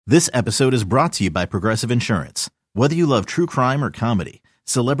This episode is brought to you by Progressive Insurance. Whether you love true crime or comedy,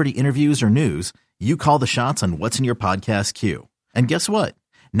 celebrity interviews or news, you call the shots on what's in your podcast queue. And guess what?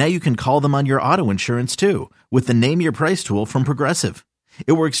 Now you can call them on your auto insurance too with the Name Your Price tool from Progressive.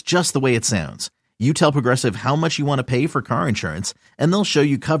 It works just the way it sounds. You tell Progressive how much you want to pay for car insurance, and they'll show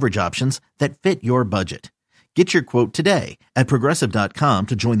you coverage options that fit your budget. Get your quote today at Progressive.com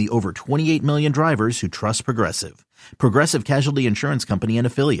to join the over 28 million drivers who trust Progressive. Progressive Casualty Insurance Company and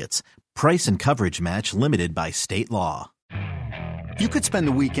Affiliates. Price and coverage match limited by state law. You could spend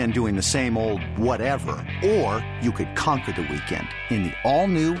the weekend doing the same old whatever, or you could conquer the weekend in the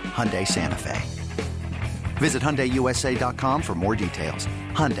all-new Hyundai Santa Fe. Visit HyundaiUSA.com for more details.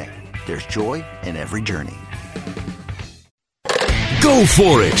 Hyundai, there's joy in every journey. Go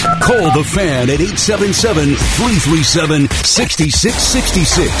for it. Call the Fan at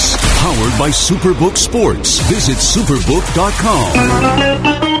 877-337-6666. Powered by Superbook Sports. Visit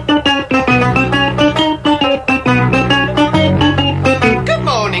superbook.com. Good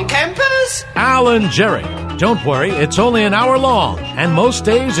morning, campers. Alan Jerry. Don't worry, it's only an hour long, and most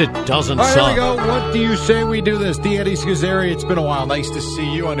days it doesn't All right, suck. here we go. What do you say we do this? The Eddie Scazzeri, it's been a while. Nice to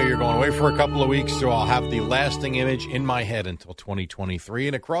see you. I know you're going away for a couple of weeks, so I'll have the lasting image in my head until 2023.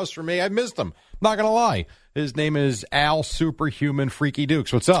 And across from me, I missed him. Not going to lie. His name is Al Superhuman Freaky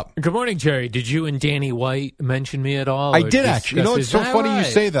Dukes. What's up? Good morning, Jerry. Did you and Danny White mention me at all? I did, actually. You know, it's so funny you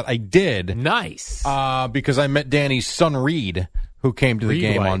say that. I did. Nice. Because I met Danny's son, Reed, who came to the Reed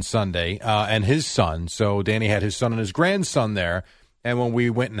game White. on Sunday, and his son. So Danny had his son and his grandson there. And when we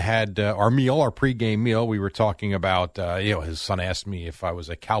went and had our meal, our pregame meal, we were talking about, his son asked me if I was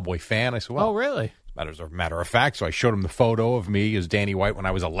a Cowboy fan. I said, well, oh, really? as a matter of fact. So I showed him the photo of me as Danny White when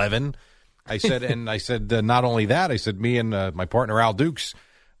I was 11. I said, not only that, I said, me and my partner Al Dukes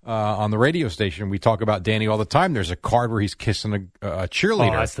on the radio station, we talk about Danny all the time. There's a card where he's kissing a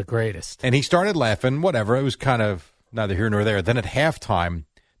cheerleader. Oh, that's the greatest. And he started laughing, whatever. It was kind of neither here nor there. Then at halftime,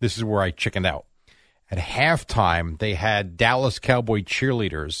 this is where I chickened out. At halftime, they had Dallas Cowboy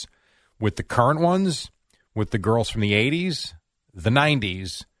cheerleaders with the current ones, with the girls from the 80s, the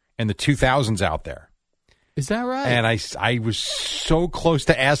 90s, and the 2000s out there. Is that right? And I was so close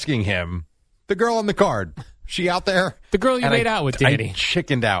to asking him, the girl on the card, she out there? The girl you made out with, Danny. I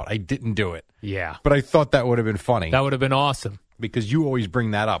chickened out. I didn't do it. Yeah. But I thought that would have been funny. That would have been awesome. Because you always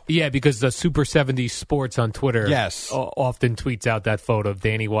bring that up. Yeah, because the Super 70s Sports on Twitter often tweets out that photo of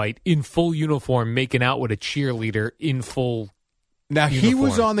Danny White in full uniform making out with a cheerleader in full Now, uniform. he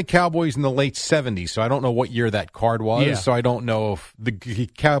was on the Cowboys in the late 70s, so I don't know what year that card was. Yeah. So I don't know if the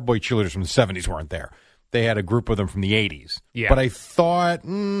Cowboy cheerleaders from the 70s weren't there. They had a group of them from the 80s. Yeah. But I thought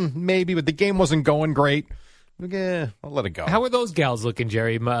maybe, but the game wasn't going great. Yeah, I'll let it go. How were those gals looking,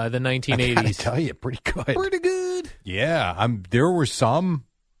 Jerry, the 1980s? I tell you, pretty good. Pretty good. Yeah, there were some.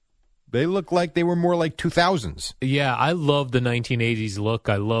 They looked like they were more like 2000s. Yeah, I love the 1980s look.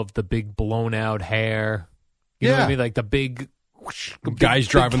 I love the big blown out hair. You know what I mean? Like the big whoosh, guys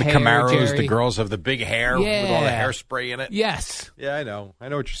driving the hair, Camaros. Jerry. The girls have the big hair with all the hairspray in it. Yes. Yeah, I know. I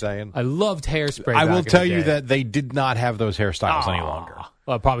know what you're saying. I loved hairspray. I back will in tell the you day. that they did not have those hairstyles any longer.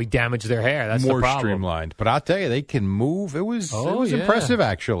 Well, it probably damaged their hair. That's More the problem. streamlined. But I'll tell you, they can move. It was Yeah. impressive,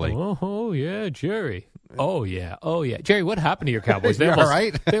 actually. Oh, yeah, Jerry. Oh, yeah. Jerry, what happened to your Cowboys? They You're almost, all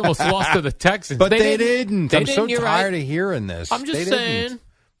right? They almost lost to the Texans. But they didn't. I'm so you're tired right. of hearing this. I'm just They saying. didn't.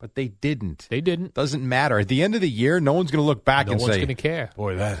 But they didn't. They didn't. Doesn't matter. At the end of the year, no one's going to look back No and one's say, going to care.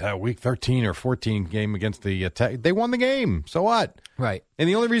 boy, that week 13 or 14 game against the they won the game. So what? Right. And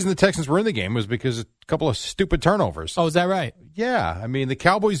the only reason the Texans were in the game was because a couple of stupid turnovers. Oh, is that right? Yeah. I mean, the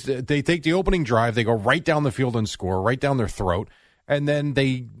Cowboys, they take the opening drive, they go right down the field and score, right down their throat. And then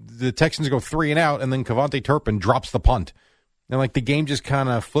the Texans go 3 and out, and then Kevontae Turpin drops the punt. And, the game just kind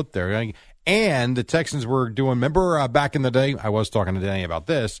of flipped there. And the Texans were doing, remember back in the day, I was talking to Danny about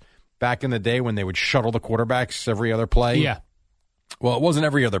this, back in the day when they would shuttle the quarterbacks every other play? Yeah. Well, it wasn't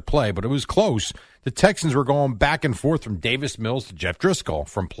every other play, but it was close. The Texans were going back and forth from Davis Mills to Jeff Driscoll,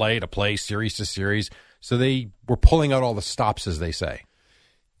 from play to play, series to series. So they were pulling out all the stops, as they say.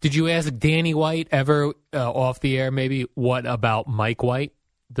 Did you ask Danny White ever off the air, maybe, what about Mike White?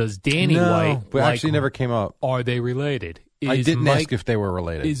 Does Danny White actually never came up. Are they related? I didn't ask if they were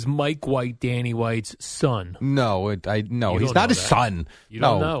related. Is Mike White Danny White's son? No, You he's don't not his know that. son. You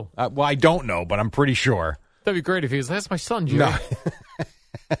don't know. Well, I don't know, but I'm pretty sure. That'd be great if he was. That's my son, Jerry. No,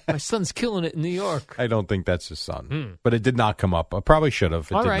 My son's killing it in New York. I don't think that's his son. But it did not come up. I probably should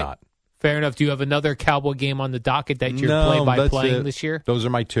have. It All did right. not. Fair enough. Do you have another Cowboy game on the docket that you're No, play-by-playing that's it. this year? Those are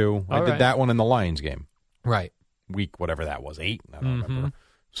my two. I All did right. that one in the Lions game. Right. Week, whatever that was, 8. I don't remember.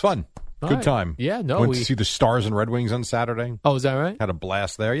 It's fun. Good time. Yeah, no. Went to see the Stars and Red Wings on Saturday. Oh, is that right? Had a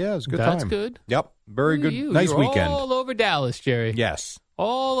blast there. Yeah, it was a good time. That's good. Yep. Very good. Nice You're weekend. all over Dallas, Jerry. Yes.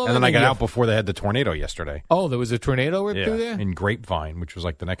 All over. And then I got out before they had the tornado yesterday. Oh, there was a tornado ripped through there? In Grapevine, which was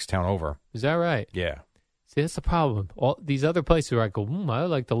like the next town over. Is that right? Yeah. See, that's the problem. All these other places where I go, I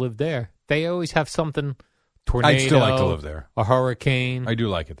would like to live there. They always have something, tornado. I'd still like to live there. A hurricane. I do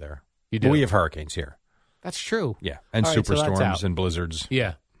like it there. You do? We have hurricanes here. That's true. Yeah. And All right, so that's superstorms out. and blizzards.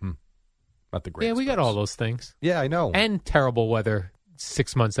 Yeah. Not the great Yeah, we got spots. all those things. Yeah, I know. And terrible weather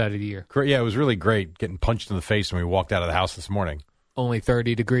 6 months out of the year. Yeah, it was really great getting punched in the face when we walked out of the house this morning. Only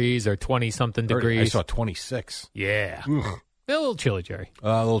 30 degrees or 20-something degrees. I saw 26. Yeah. A little chilly, Jerry.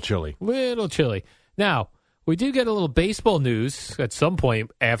 A little chilly. Little chilly. Now, we do get a little baseball news at some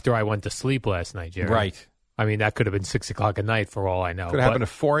point after I went to sleep last night, Jerry. Right. I mean, that could have been 6 o'clock at night for all I know. Could have happened at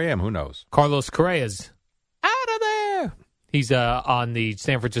 4 a.m. Who knows? Carlos Correa's out of there. He's on the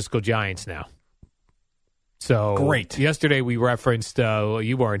San Francisco Giants now. So great. Yesterday we referenced,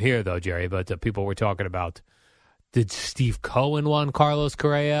 you weren't here though, Jerry, but people were talking about, did Steve Cohen want Carlos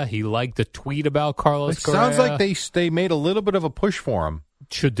Correa? He liked the tweet about Carlos Correa. Sounds like they made a little bit of a push for him.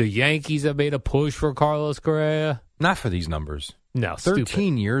 Should the Yankees have made a push for Carlos Correa? Not for these numbers. No, 13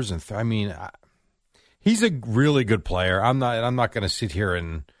 stupid. years and he's a really good player. I'm not going to sit here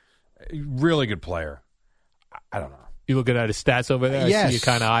and really good player. I don't know. You looking at his stats over there? Yes. I see you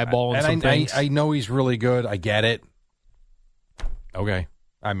kind of eyeballing some things. I know he's really good. I get it. Okay.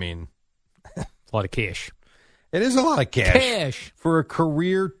 I mean, a lot of cash. It is a lot of cash. For a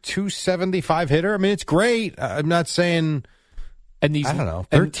career 275 hitter. I mean, it's great. I'm not saying, and these, I don't know,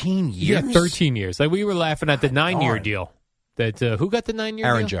 13 years? Yeah, 13 years. Like we were laughing at the 9-year deal. That who got the 9-year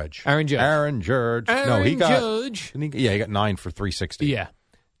Aaron deal? Judge. Aaron Judge. No, he got Judge. He got 9 for 360. Yeah.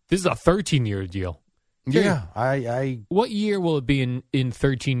 This is a 13-year deal. Yeah, I what year will it be in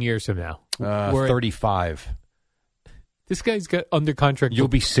 13 years from now? 35. This guy's got under contract. You'll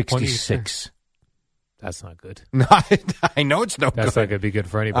be 66. That's not good. I know it's good. That's not going to be good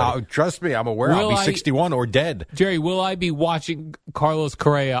for anybody. Trust me, I'm aware. I'll be 61 or dead. Jerry, will I be watching Carlos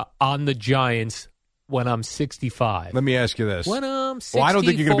Correa on the Giants when I'm 65? Let me ask you this. When I'm 64. Well, I don't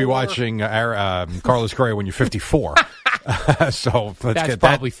think you're going to be watching Carlos Correa when you're 54. So let's get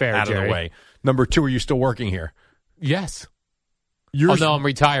probably that fair, out Jerry. of the way. Number 2, are you still working here? Yes. No, I'm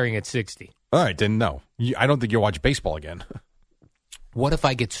retiring at 60. All right, then no. I don't think you'll watch baseball again. What if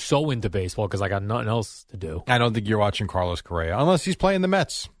I get so into baseball because I got nothing else to do? I don't think you're watching Carlos Correa unless he's playing the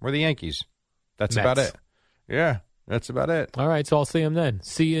Mets or the Yankees. That's about it. Yeah, that's about it. All right, so I'll see him then.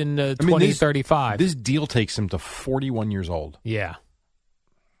 See you in 2035. This deal takes him to 41 years old. Yeah.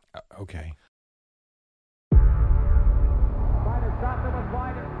 Okay.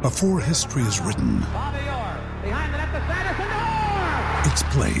 Before history is written, it's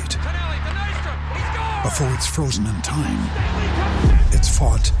played. Before it's frozen in time, it's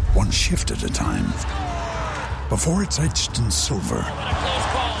fought one shift at a time. Before it's etched in silver,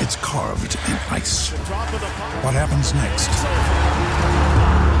 it's carved in ice. What happens next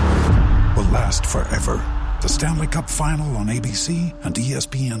will last forever. The Stanley Cup Final on ABC and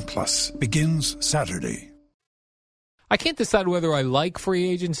ESPN Plus begins Saturday. I can't decide whether I like free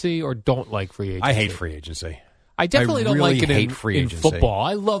agency or don't like free agency. I hate free agency. I definitely don't really like it hate free in agency. football.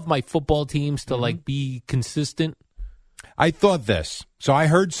 I love my football teams to like be consistent. I thought this. So I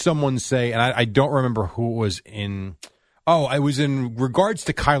heard someone say, and I don't remember who it was in. Oh, it was in regards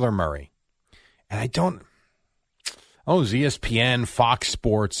to Kyler Murray. And it was ESPN, Fox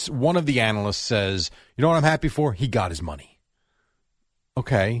Sports. One of the analysts says, you know what I'm happy for? He got his money.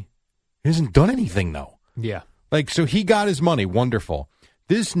 Okay. He hasn't done anything, though. Yeah. So he got his money. Wonderful.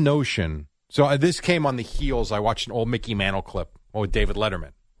 This notion. So this came on the heels. I watched an old Mickey Mantle clip with David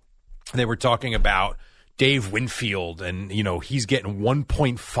Letterman. They were talking about Dave Winfield, and he's getting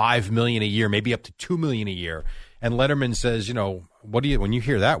 $1.5 million a year, maybe up to $2 million a year. And Letterman says, when you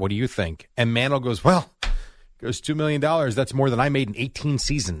hear that, what do you think? And Mantle goes, $2 million. That's more than I made in 18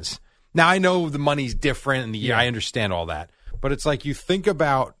 seasons. Now I know the money's different, and I understand all that. But it's like you think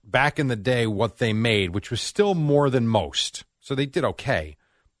about back in the day what they made, which was still more than most. So they did okay.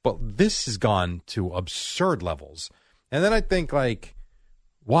 But this has gone to absurd levels. And then I think,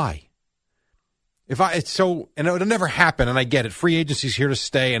 why? And it'll never happen, and I get it. Free agency's here to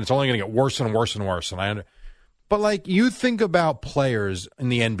stay, and it's only going to get worse and worse and worse. But you think about players in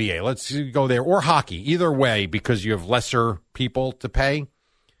the NBA. Let's go there, or hockey. Either way, because you have lesser people to pay.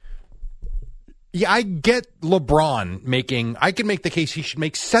 Yeah, I get LeBron I can make the case he should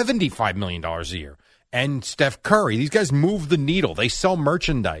make $75 million a year. And Steph Curry. These guys move the needle. They sell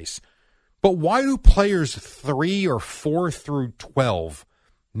merchandise. But why do players 3 or 4 through 12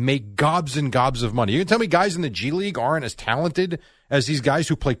 make gobs and gobs of money. You can tell me guys in the G League aren't as talented as these guys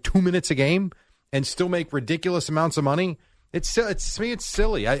who play 2 minutes a game and still make ridiculous amounts of money? It's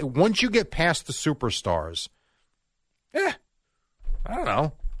silly. Once you get past the superstars, I don't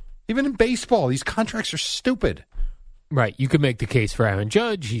know. Even in baseball, these contracts are stupid. Right. You could make the case for Aaron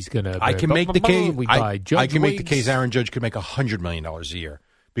Judge. He's going to. I can make the case. I can make the Wiggs. case Aaron Judge could make $100 million a year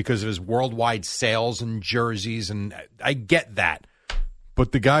because of his worldwide sales and jerseys, and I get that.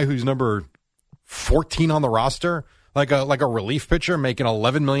 But the guy who's number 14 on the roster, like a relief pitcher making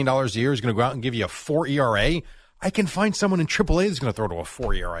 $11 million a year, is going to go out and give you a 4 ERA. I can find someone in AAA that's going to throw to a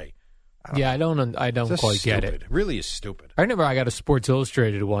 4 ERA. I don't quite get it. It really is stupid. I remember I got a Sports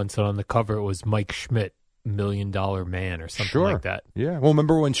Illustrated once, and on the cover it was Mike Schmidt, $1 Million Man, or something like that. Yeah. Well,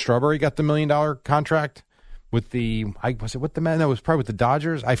 remember when Strawberry got the $1 million contract with was it with the Mets? No, it was probably with the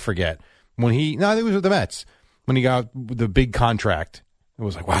Dodgers. I forget. I think it was with the Mets when he got the big contract. It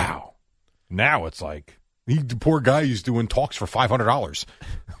was like, wow. Now it's like the poor guy who's doing talks for $500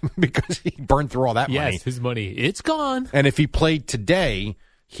 because he burned through all that money. Yes, his money, it's gone. And if he played today,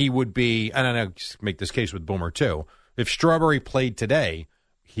 he would be, and I just make this case with Boomer too. If Strawberry played today,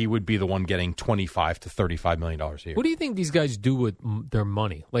 he would be the one getting $25 to $35 million a year. What do you think these guys do with their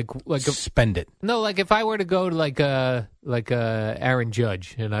money? Spend it. No, like if I were to go to Aaron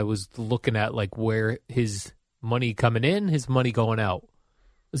Judge, and I was looking at like where his money coming in, his money going out.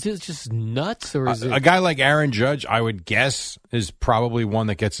 Is it just nuts, or is it a guy like Aaron Judge? I would guess is probably one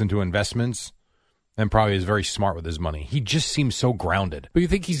that gets into investments and probably is very smart with his money. He just seems so grounded. But you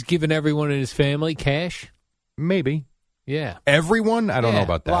think he's giving everyone in his family cash? Maybe. Yeah. Everyone? I don't know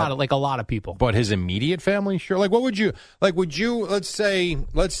about that. A lot of people. But his immediate family, sure. Like, what would you like? Would you let's say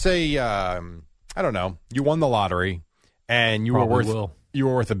I don't know. You won the lottery, and you were worth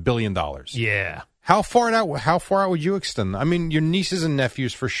 $1 billion. Yeah. How far out would you extend? I mean, your nieces and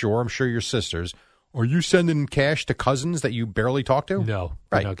nephews for sure. I'm sure your sisters. Are you sending cash to cousins that you barely talk to? No,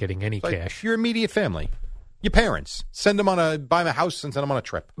 right. You're not getting any cash. Your immediate family, your parents. Buy them a house and send them on a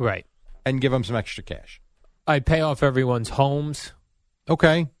trip. Right. And give them some extra cash. I'd pay off everyone's homes.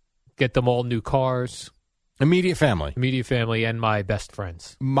 Okay. Get them all new cars. Immediate family, and my best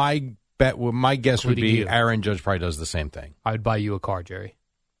friends. My guess would be you. Aaron Judge probably does the same thing. I would buy you a car, Jerry.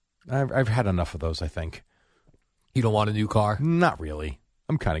 I've had enough of those, I think. You don't want a new car? Not really.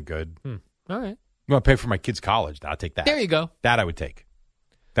 I'm kind of good. All right. You want to pay for my kids' college? I'll take that. There you go. That I would take.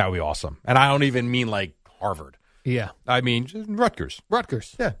 That would be awesome. And I don't even mean like Harvard. Yeah. I mean just Rutgers.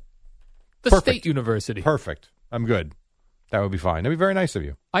 Yeah. The Perfect. State University. Perfect. I'm good. That would be fine. That'd be very nice of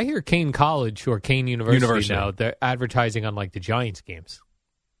you. I hear Kane College or Kane University now, they're advertising on like the Giants games.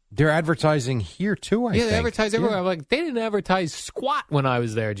 They're advertising here too, I think. They advertise everywhere. I'm like, they didn't advertise squat when I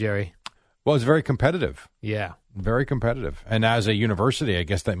was there, Jerry. Well, it's very competitive. Yeah. Very competitive. And as a university, I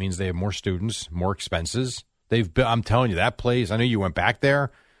guess that means they have more students, more expenses. I'm telling you, that place, I know you went back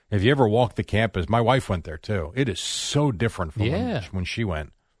there. If you ever walk the campus, my wife went there too. It is so different from when she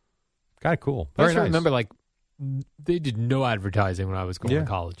went. Kind of cool. Very nice. I remember, like, they did no advertising when I was going to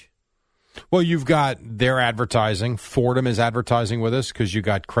college. Well, you've got their advertising. Fordham is advertising with us because you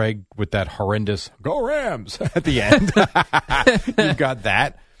got Craig with that horrendous "Go Rams" at the end. You've got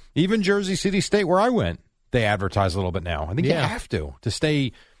that. Even Jersey City State, where I went, they advertise a little bit now. I think you have to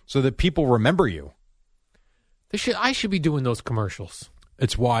stay so that people remember you. I should be doing those commercials.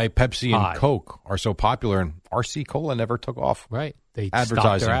 It's why Pepsi and Coke are so popular, and RC Cola never took off. Right. They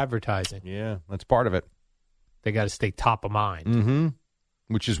stopped their advertising. Yeah, that's part of it. They got to stay top of mind. Mm-hmm.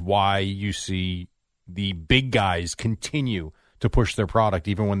 Which is why you see the big guys continue to push their product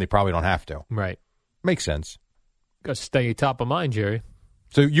even when they probably don't have to. Right. Makes sense. Got to stay top of mind, Jerry.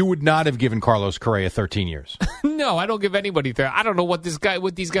 So you would not have given Carlos Correa 13 years? No, I don't give anybody there. I don't know what these guys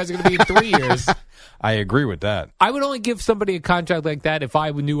are going to be in 3 years. I agree with that. I would only give somebody a contract like that if I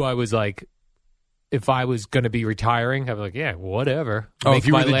knew I was like, if I was going to be retiring. I'd be like, yeah, whatever. Oh, if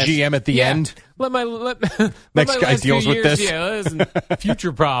you were the GM at the end? Next guy deals with this. Yeah, listen,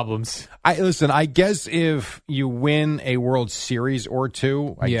 future problems. I guess if you win a World Series or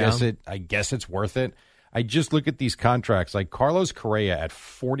two, I guess it's worth it. I just look at these contracts, like Carlos Correa at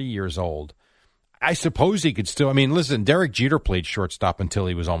 40 years old. I suppose he could still. I mean, listen, Derek Jeter played shortstop until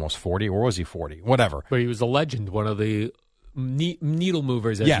he was almost 40, or was he 40? Whatever. But he was a legend, one of the needle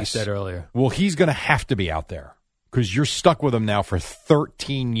movers, as you said earlier. Well, he's going to have to be out there because you're stuck with him now for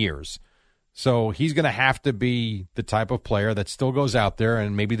 13 years. So he's going to have to be the type of player that still goes out there,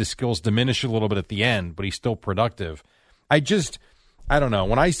 and maybe the skills diminish a little bit at the end, but he's still productive. I don't know.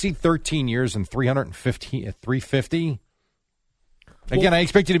 When I see 13 years and 350, Again, I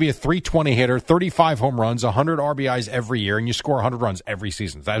expect you to be a 320 hitter, 35 home runs, 100 RBIs every year, and you score 100 runs every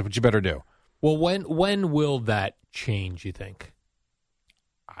season. That's what you better do. Well, when will that change, you think?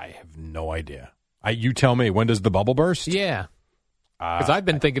 I have no idea. You tell me. When does the bubble burst? Yeah. Because I've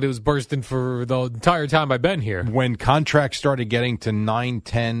been thinking it was bursting for the entire time I've been here. When contracts started getting to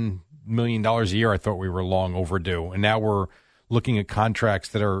 $9-10 million a year, I thought we were long overdue. And now we're looking at contracts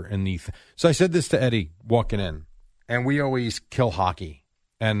that are in the... So I said this to Eddie walking in, and we always kill hockey.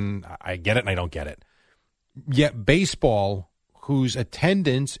 And I get it and I don't get it. Yet baseball, whose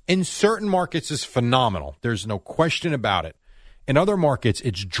attendance in certain markets is phenomenal. There's no question about it. In other markets,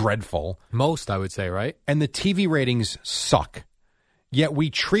 it's dreadful. Most, I would say, right? And the TV ratings suck. Yet we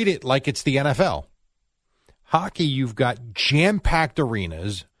treat it like it's the NFL. Hockey, you've got jam-packed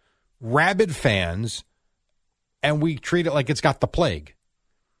arenas, rabid fans, and we treat it like it's got the plague.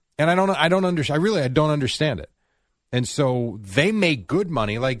 And I don't understand. I don't understand it. And so they make good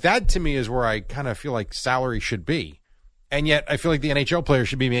money. Like that to me is where I kind of feel like salary should be. And yet I feel like the NHL players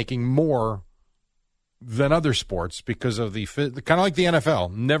should be making more than other sports because of the kind of like the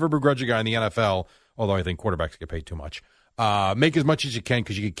NFL. Never begrudge a guy in the NFL, although I think quarterbacks get paid too much. Make as much as you can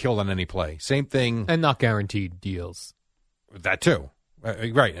because you get killed on any play. Same thing. And not guaranteed deals. That too.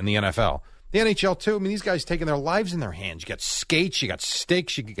 Right, in the NFL. The NHL too. I mean, these guys taking their lives in their hands. You got skates, you got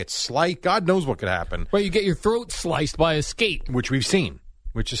sticks, you could get sliced. God knows what could happen. Well, you get your throat sliced by a skate. Which we've seen,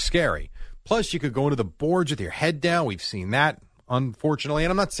 which is scary. Plus, you could go into the boards with your head down. We've seen that, unfortunately.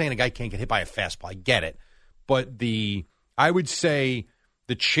 And I'm not saying a guy can't get hit by a fastball. I get it. But I would say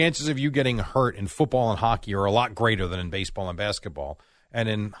the chances of you getting hurt in football and hockey are a lot greater than in baseball and basketball. And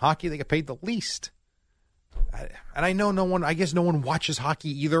in hockey, they get paid the least. And I know I guess no one watches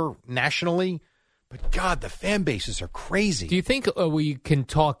hockey either nationally. But, God, the fan bases are crazy. Do you think we can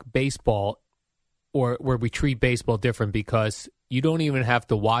talk baseball or where we treat baseball different because you don't even have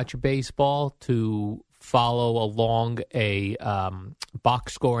to watch baseball to follow along a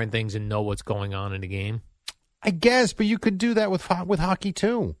box score and things and know what's going on in the game? I guess, but you could do that with hockey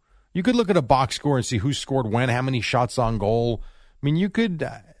too. You could look at a box score and see who scored when, how many shots on goal. I mean, you could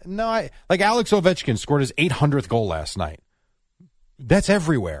like Alex Ovechkin scored his 800th goal last night. That's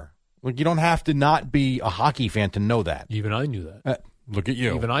everywhere. Like you don't have to not be a hockey fan to know that. Even I knew that. Look at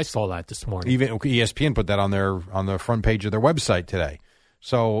you. Even I saw that this morning. Even ESPN put that on the front page of their website today.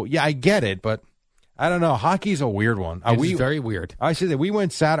 So yeah, I get it, but I don't know. Hockey's a weird one. It's very weird. I said that we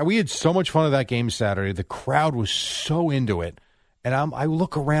went Saturday. We had so much fun at that game Saturday. The crowd was so into it. And I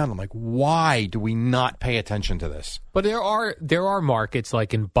look around. I'm like, why do we not pay attention to this? But there are markets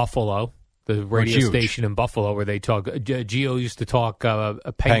like in Buffalo, the radio station in Buffalo, where they talk. Gio used to talk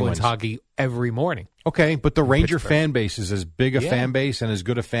Penguins hockey every morning. Okay, but the Ranger fan base is as big a fan base and as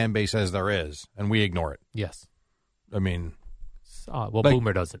good a fan base as there is, and we ignore it. Yes. I mean...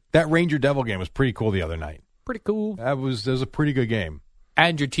 Boomer doesn't. That Ranger Devil game was pretty cool the other night. Pretty cool. That was a pretty good game.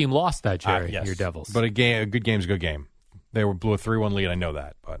 And your team lost that, Jerry, yes. Your Devils. But a good game's a good game. They blew a 3-1 lead, I know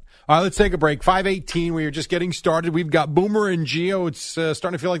that. But all right, let's take a break. 5:18, we are just getting started. We've got Boomer and Gio. It's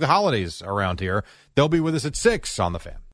starting to feel like the holidays around here. They'll be with us at 6 on The Fan.